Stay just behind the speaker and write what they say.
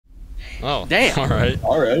Oh, damn. All right.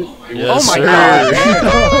 All right. Yes, Oh my god.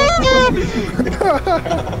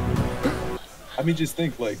 I mean, just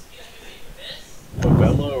think like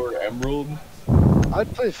favela or emerald.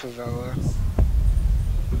 I'd play favela.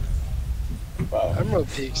 Wow. Emerald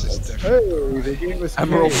Peaks is different. Hey, the game was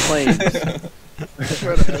Emerald Plains.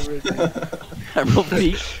 Whatever. Emerald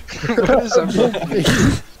Peak. What is Emerald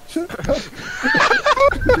Peaks?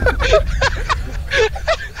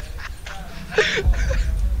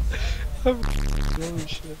 Holy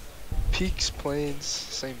shit. Peaks, Plains,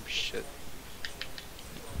 same shit.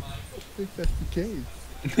 I think that's the case.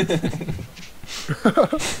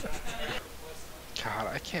 God,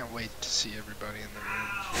 I can't wait to see everybody in the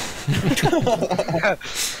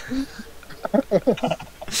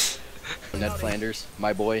room. Ned Flanders,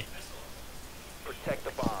 my boy. Protect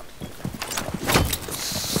the bombs.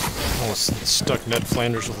 Almost stuck Ned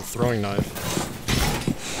Flanders with a throwing knife.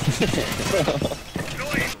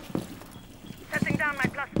 Setting down my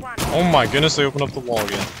 +1. Oh my goodness, they opened up the wall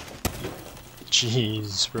again.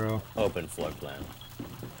 Jeez, bro. Open floor plan.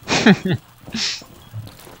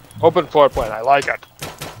 Open floor plan, I like it.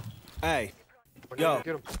 Hey, yo.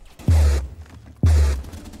 Get him.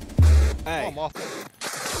 Hey.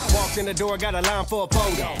 Walked in the door, got a line for a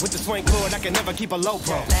photo. With the swank cord, I can never keep a low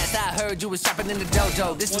pro. Last I heard, you was shopping in the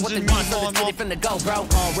dojo. This is what they want, so let's get it finna go, bro.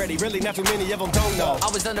 Already, really not too many of them don't know.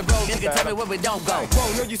 I was on the road, nigga, tell me where we don't go.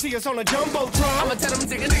 Whoa, no, you see us on a jumbotron. I'ma tell them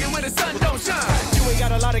to nigga where the sun don't shine. You ain't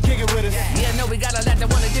got a lot of kicking with us. Yeah, no, we got a lot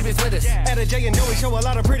that wanna dip with us. At a J and Joey show a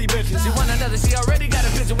lot of pretty bitches. She want another, she already got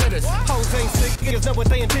a picture with us. Hoes ain't slick, niggas know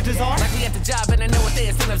what they intentions are. Like we at the job and I know what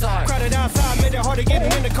their incentives are. Crowded outside, made it hard to get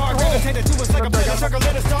in the car. Gravitated to us like a bigger circle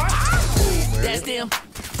in a star. That's them.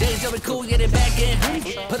 They Joey cool, get it back in.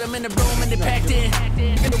 Put them in the room and they packed in.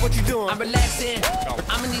 You know what you doing? I'm relaxing.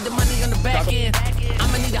 I'ma need the money on the back end.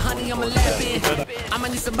 I'ma need the honey on my lap end. I'ma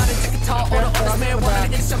need somebody to take a tall order on this marijuana.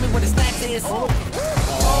 Nigga, show me what the snacks is.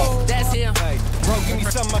 Oh, that's him. Hey, bro, give me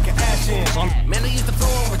something I can ash in. Man, I used to throw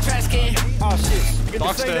over a trash can. Oh shit, get to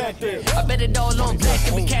Box say dead. that then. I bet it all on black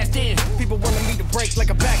and we cashed in. People wanted me to break like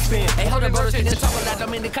a backspin. Hey, hold up, bro, shit, just talk about. I don't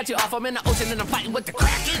mean to cut you off. I'm in the ocean and I'm fighting with the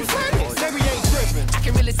Kraken. Say we ain't tripping. I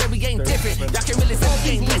can really say we ain't different. Y'all can really say we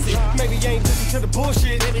ain't listen. Maybe you ain't listen to the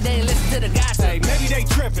bullshit. Maybe they ain't listen to the gossip. Hey, maybe they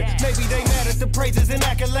tripping. Maybe they mad at the praises and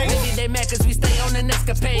accolades. Maybe they mad cause we stay on an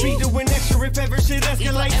escapade. We doing extra if ever shit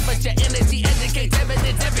escalates. But your energy educates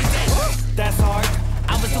evidence every day. That's hard.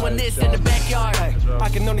 I was doing this in the backyard. Hey, I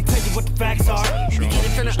can only tell you what the facts are. You get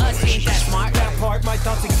it from us, ain't that smart. That part, my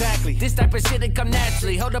thoughts exactly. This type of shit, it come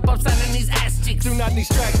naturally. Hold up, I'm signing these ass cheeks. Do not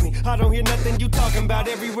distract me. I don't hear nothing you talking about.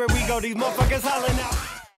 Everywhere we go, these motherfuckers hollering out.